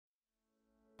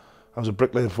I was a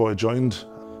bricklayer before I joined.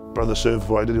 Brother served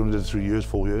before I did, he only did 3 years,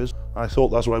 4 years. I thought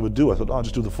that's what I would do. I thought, oh, I'll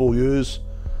just do the 4 years,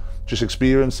 just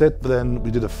experience it. But then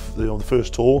we did the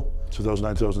first tour,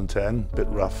 2009, 2010, a bit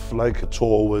rough. Like, the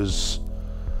tour was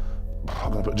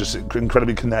just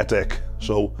incredibly kinetic.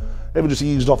 So everyone just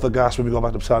eased off the gas when we got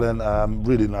back to battalion.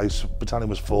 Really nice. Battalion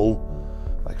was full,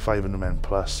 like 500 men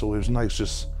plus. So it was nice,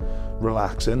 just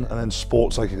relaxing. And then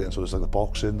sports cycling, so it's like the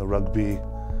boxing, the rugby.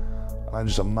 And I'm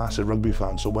just a massive rugby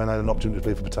fan. So when I had an opportunity to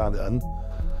play for battalion,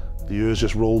 the years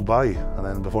just rolled by. And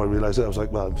then before I realised it, I was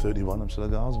like, well, I'm 31, I'm still a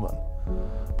guardsman.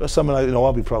 But it's something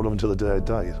I'll be proud of until the day I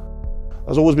die.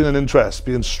 There's always been an interest,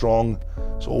 being strong.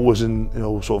 It's always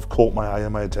sort of caught my eye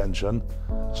and my attention.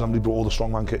 Somebody brought all the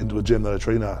strongman kit into a gym that I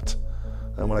train at.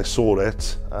 And when I saw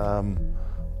it,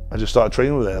 I just started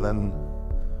training with it and then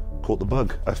caught the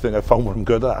bug. I think I found what I'm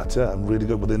good at, yeah. I'm really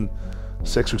good. Within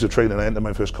 6 weeks of training, I entered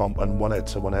my first comp and won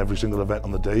it. I won every single event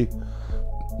on the day,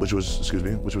 which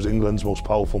was England's most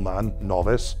powerful man,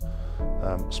 novice.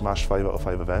 Smashed 5 out of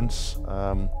 5 events.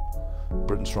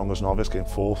 Britain's strongest novice, came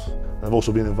 4th. And I've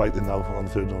also been invited now on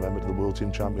the 3rd of November to the World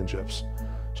Team Championships.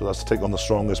 So that's to take on the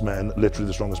strongest men, literally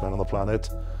the strongest men on the planet.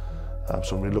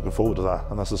 So I'm really looking forward to that.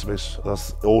 And that's the space,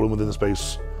 that's all within the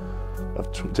space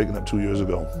of taking up 2 years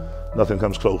ago. Nothing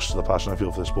comes close to the passion I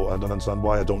feel for this sport. I don't understand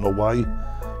why, I don't know why.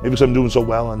 Maybe because I'm doing so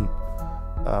well and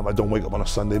I don't wake up on a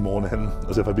Sunday morning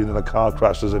as if I've been in a car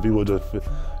crash, as if you would if you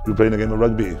were playing a game of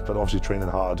rugby. But obviously training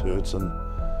hard hurts and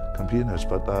competing hurts,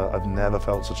 but I've never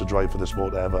felt such a drive for this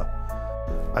sport ever.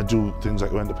 I do things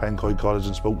like I went to Pencoed College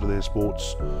and spoke to their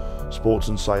sports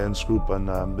and science group and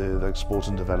their like sports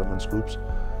and development groups.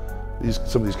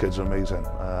 Some of these kids are amazing.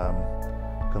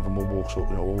 Come from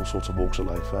all sorts of walks of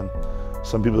life, and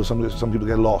some people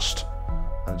get lost,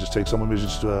 and it just takes someone who's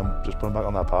just put them back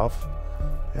on that path.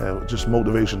 Yeah, just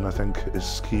motivation, I think,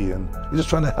 is key, and you're just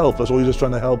trying to help. That's all. You're just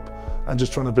trying to help, and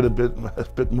just trying to put a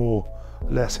bit more,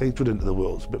 less hatred into the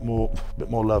world, a bit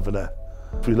more love in it.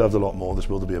 If we loved a lot more, this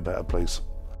world would be a better place.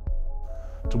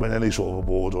 To win any sort of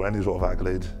award or any sort of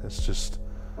accolade, it's just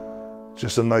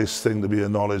a nice thing to be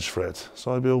acknowledged for it.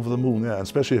 So I'd be over the moon, yeah. And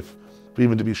especially if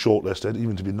even to be shortlisted,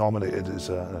 even to be nominated is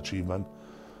an achievement.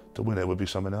 To win it would be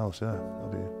something else, yeah.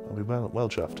 I'll be well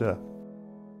chuffed, yeah.